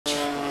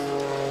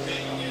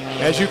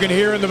As you can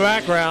hear in the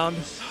background,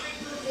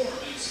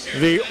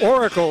 the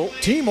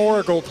Team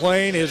Oracle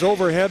plane is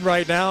overhead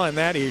right now, and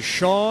that is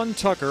Sean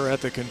Tucker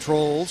at the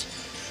controls.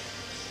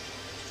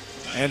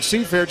 And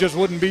Seafair just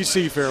wouldn't be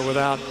Seafair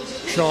without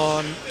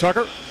Sean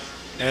Tucker,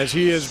 as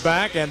he is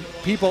back. And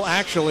people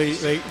actually,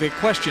 they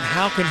question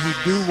how can he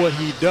do what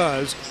he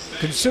does,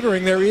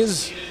 considering there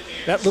is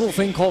that little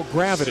thing called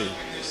gravity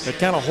that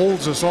kind of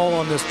holds us all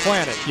on this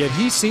planet. Yet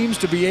he seems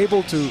to be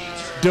able to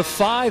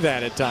defy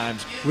that at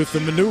times with the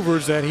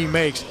maneuvers that he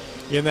makes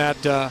in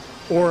that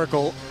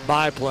Oracle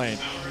biplane.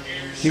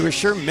 He was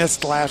sure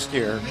missed last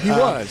year. He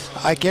was.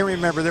 I can't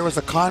remember. There was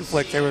a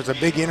conflict. There was a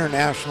big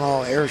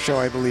international air show,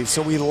 I believe.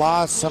 So we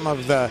lost some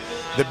of the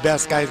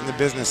best guys in the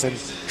business. And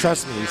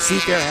trust me,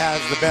 Seafair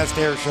has the best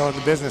air show in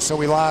the business. So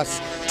we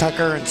lost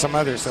Tucker and some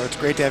others. So it's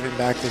great to have him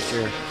back this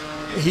year.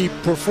 He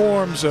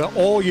performs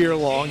all year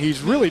long.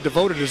 He's really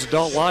devoted his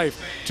adult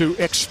life to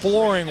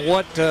exploring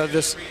what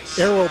this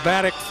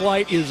aerobatic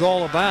flight is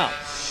all about.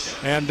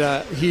 And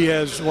he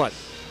has, what,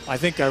 I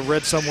think I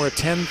read somewhere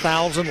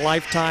 10,000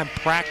 lifetime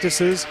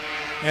practices.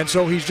 And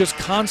so he's just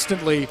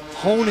constantly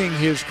honing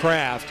his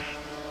craft.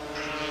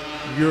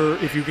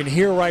 If you can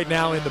hear right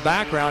now in the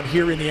background,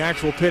 here in the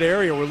actual pit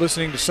area, we're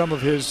listening to some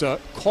of his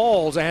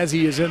calls as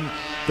he is in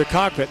the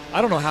cockpit.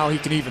 I don't know how he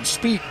can even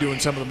speak doing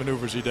some of the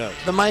maneuvers he does.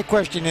 But my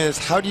question is,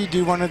 how do you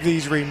do one of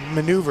these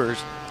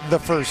maneuvers the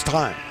first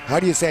time? How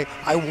do you say,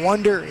 I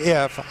wonder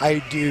if I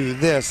do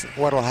this,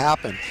 what'll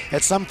happen?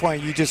 At some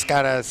point, you just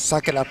got to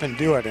suck it up and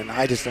do it, and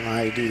I just don't know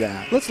how you do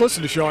that. Let's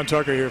listen to Sean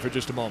Tucker here for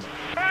just a moment.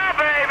 Oh,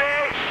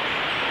 baby!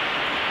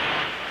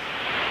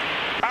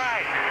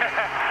 Hi.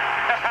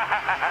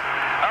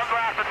 I'm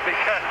laughing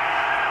because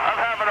I'm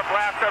having a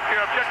blast up here.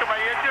 I'm checking my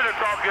engine.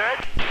 It's all good.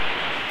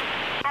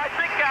 I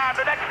think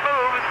the next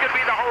move is going to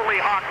be the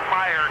Holy Hawk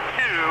Flyer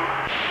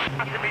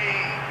 2. To be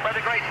by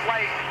the great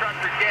flight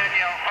instructor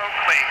Danielle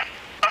Oakley.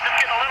 I'm just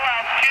getting a little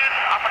altitude.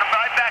 I'm going to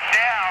ride back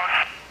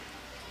down,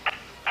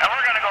 and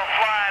we're going to go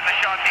fly in the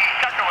Sean D.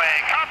 Tucker way.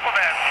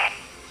 Compliments.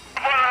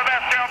 One of the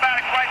best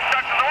aerobatic flight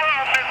instructors in the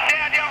world, Miss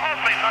Danielle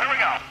Oakley. So here we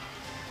go,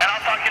 and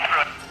I'll talk you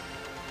through it.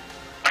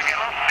 I get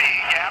a little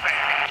speed, yeah,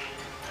 baby.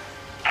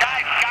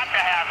 Guys got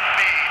to have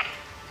speed,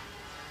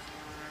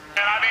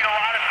 and I mean a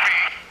lot of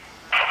speed.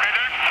 Okay,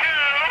 there's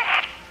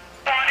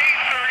 2, 20,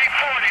 30,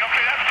 40.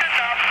 Okay, that's good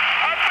enough.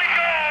 Up we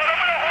go, and I'm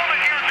going to hold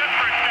it here just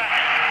for a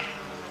second.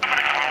 I'm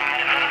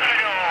going to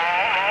go,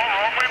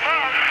 roll, we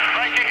move.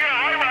 Right to here,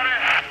 right runner.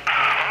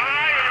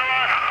 Right,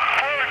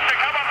 forward stick.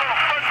 How about a little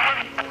foot flip?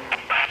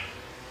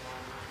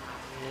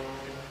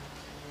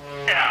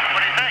 Yeah, what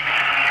do you think?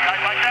 You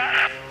guys like that?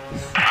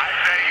 I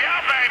say,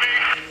 yeah, baby.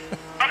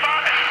 How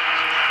about it?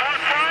 More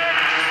flying?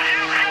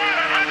 You got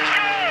it, let's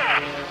go!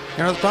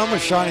 You know, the problem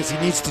with Sean is he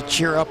needs to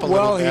cheer up a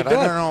little bit. I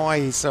don't know why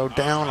he's so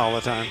down all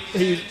the time.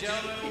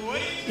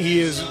 He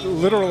is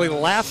literally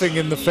laughing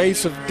in the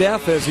face of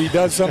death as he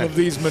does some of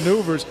these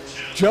maneuvers.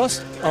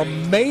 Just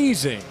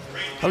amazing.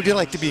 How would you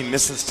like to be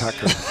Mrs.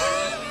 Tucker?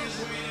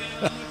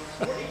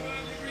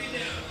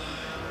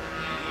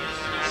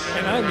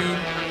 And I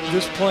mean,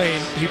 this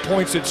plane, he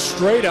points it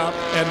straight up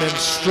and then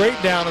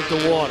straight down at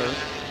the water,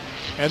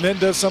 and then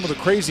does some of the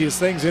craziest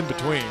things in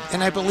between.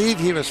 And I believe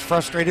he was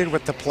frustrated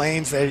with the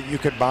planes that you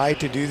could buy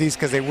to do these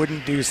because they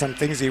wouldn't do some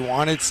things he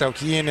wanted. So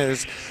he and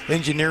his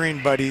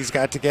engineering buddies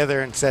got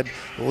together and said,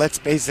 let's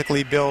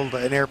basically build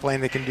an airplane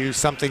that can do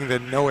something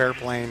that no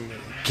airplane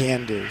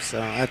can do.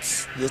 So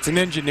it's an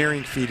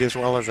engineering feat as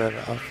well as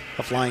a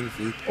flying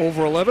feat.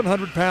 Over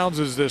 1,100 pounds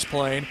is this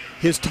plane.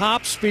 His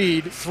top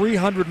speed,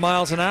 300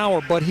 miles an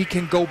hour, but he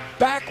can go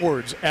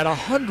backwards at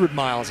 100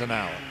 miles an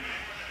hour.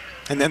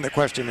 And then the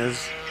question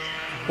is,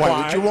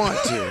 why would you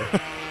want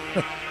to?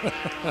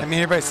 I mean,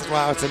 everybody says,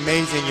 wow, it's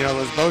amazing. You know,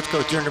 those boats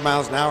go 200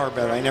 miles an hour,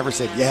 but I never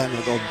said, yeah,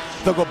 and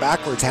they'll go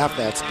backwards half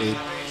that speed.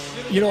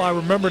 You know, I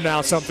remember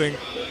now something.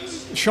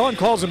 Sean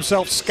calls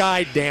himself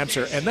Sky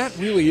Dancer, and that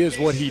really is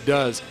what he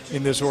does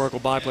in this Oracle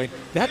biplane.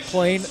 That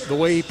plane, the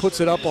way he puts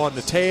it up on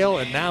the tail,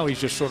 and now he's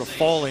just sort of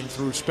falling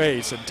through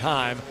space and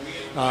time.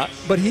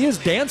 But he is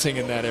dancing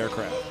in that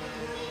aircraft.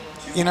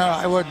 You know,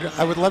 I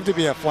would love to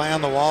be a fly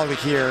on the wall to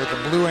hear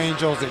the Blue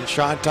Angels and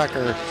Sean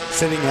Tucker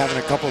sitting having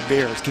a couple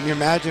beers. Can you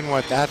imagine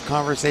what that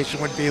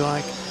conversation would be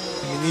like?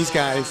 I mean, these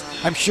guys,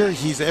 I'm sure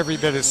he's every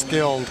bit as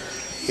skilled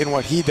in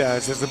what he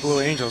does as the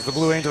Blue Angels. The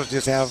Blue Angels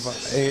just have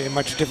a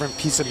much different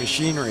piece of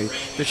machinery.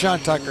 The Sean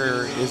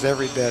Tucker is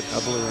every bit a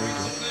Blue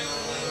Angel.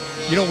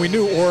 You know, we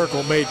knew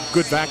Oracle made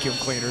good vacuum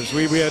cleaners.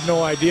 We had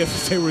no idea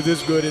that they were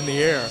this good in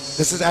the air.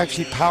 This is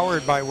actually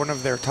powered by one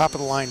of their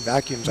top-of-the-line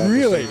vacuums.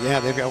 Really? Yeah,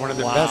 they've got one of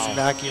the best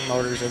vacuum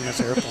motors in this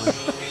airplane.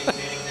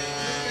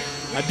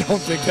 I don't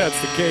think that's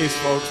the case,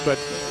 folks, but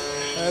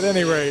at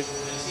any rate,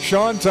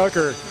 Sean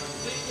Tucker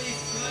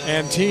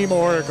and Team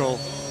Oracle,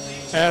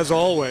 as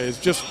always,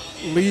 just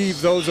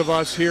leave those of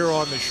us here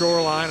on the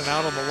shoreline and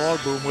out on the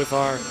log boom with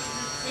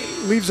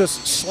leaves us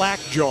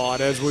slack-jawed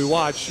as we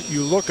watch.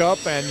 You look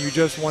up and you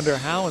just wonder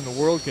how in the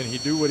world can he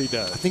do what he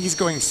does. I think he's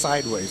going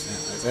sideways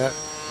now. Is that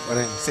What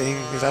I'm saying,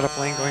 is that a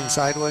plane going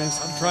sideways?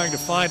 I'm trying to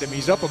find him.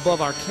 He's up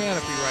above our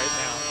canopy right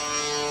now,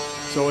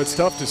 so it's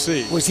tough to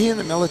see. Was he in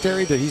the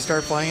military? Did he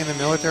start flying in the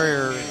military?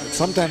 Or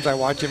sometimes I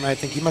watch him and I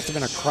think he must have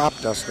been a crop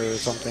duster or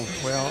something.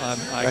 Well,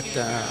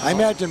 I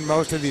imagine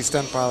most of these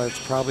stunt pilots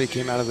probably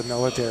came out of the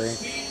military.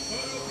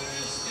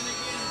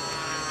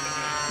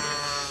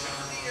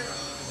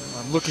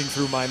 I'm looking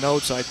through my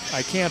notes.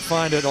 I can't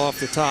find it off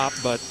the top,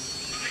 but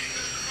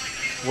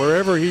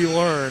wherever he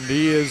learned,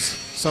 he is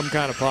some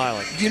kind of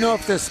pilot. Do you know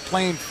if this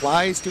plane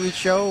flies to each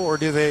show, or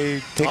do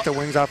they take the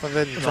wings off of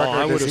it? And no,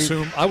 I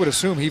would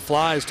assume he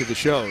flies to the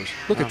shows.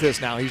 Look at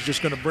this now. He's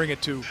just going to bring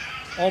it to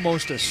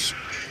almost a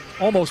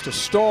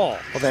stall.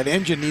 Well, that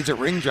engine needs a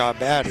ring job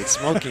bad. It's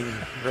smoking.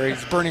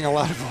 He's burning a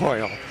lot of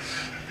oil.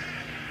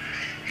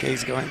 Okay,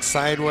 he's going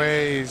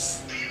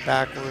sideways,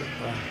 backward.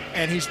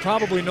 And he's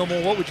probably no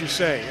more, what would you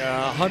say,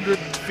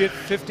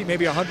 150,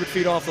 maybe 100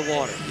 feet off the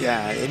water.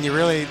 Yeah, and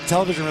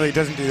television really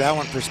doesn't do that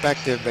one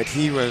perspective, but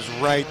he was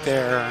right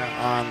there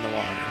on the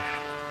water.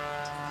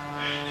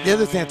 The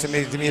other thing that's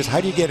amazing to me is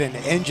how do you get an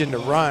engine to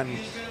run?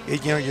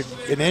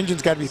 An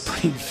engine's got to be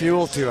putting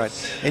fuel to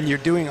it, and you're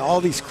doing all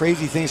these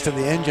crazy things to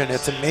the engine.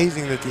 It's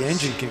amazing that the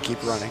engine can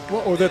keep running.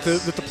 Well, or that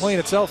the plane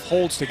itself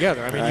holds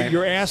together. I mean, right.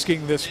 You're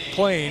asking this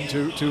plane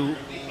to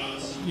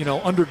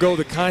undergo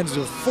the kinds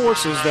of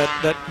forces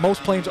that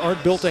most planes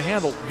aren't built to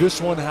handle.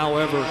 This one,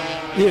 however,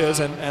 is,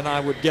 and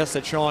I would guess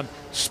that Sean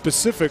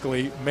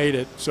specifically made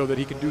it so that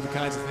he can do the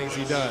kinds of things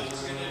he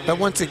does. But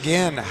once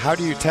again, how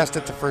do you test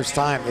it the first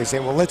time? They say,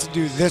 well, let's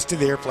do this to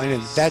the airplane,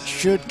 and that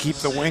should keep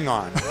the wing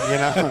on.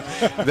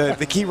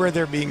 The key word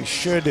there being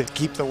should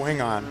keep the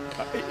wing on.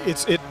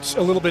 It's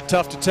a little bit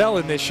tough to tell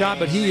in this shot,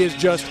 but he is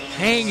just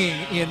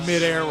hanging in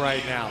midair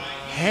right now,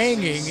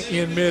 hanging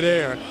in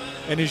midair.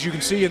 And as you can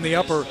see in the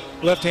upper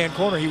left-hand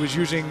corner, he was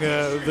using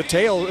the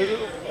tail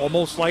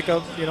almost like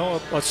a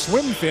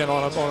swim fin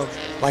on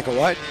a. Like a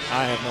what?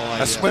 I have no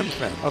idea. A swim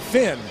fin. A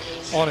fin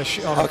on a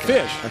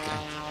fish. Okay.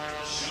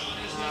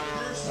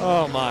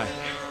 Oh my.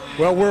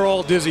 Well, we're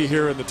all dizzy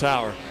here in the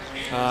tower,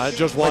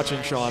 just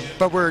watching Sean.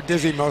 But we're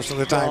dizzy most of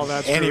the time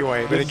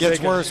anyway. But it gets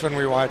worse when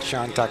we watch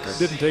Sean Tucker.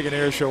 Didn't take an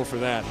air show for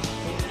that.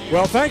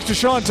 Well, thanks to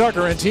Sean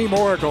Tucker and Team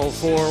Oracle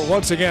for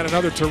once again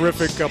another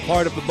terrific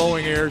part of the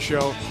Boeing Air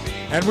Show.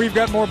 And we've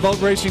got more boat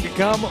racing to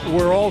come.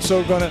 We're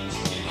also going to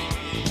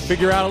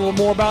figure out a little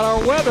more about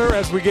our weather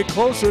as we get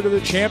closer to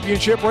the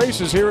championship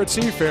races here at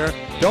Seafair.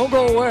 Don't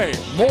go away.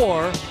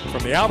 More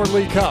from the Albert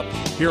Lee Cup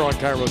here on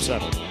KIRO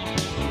 7.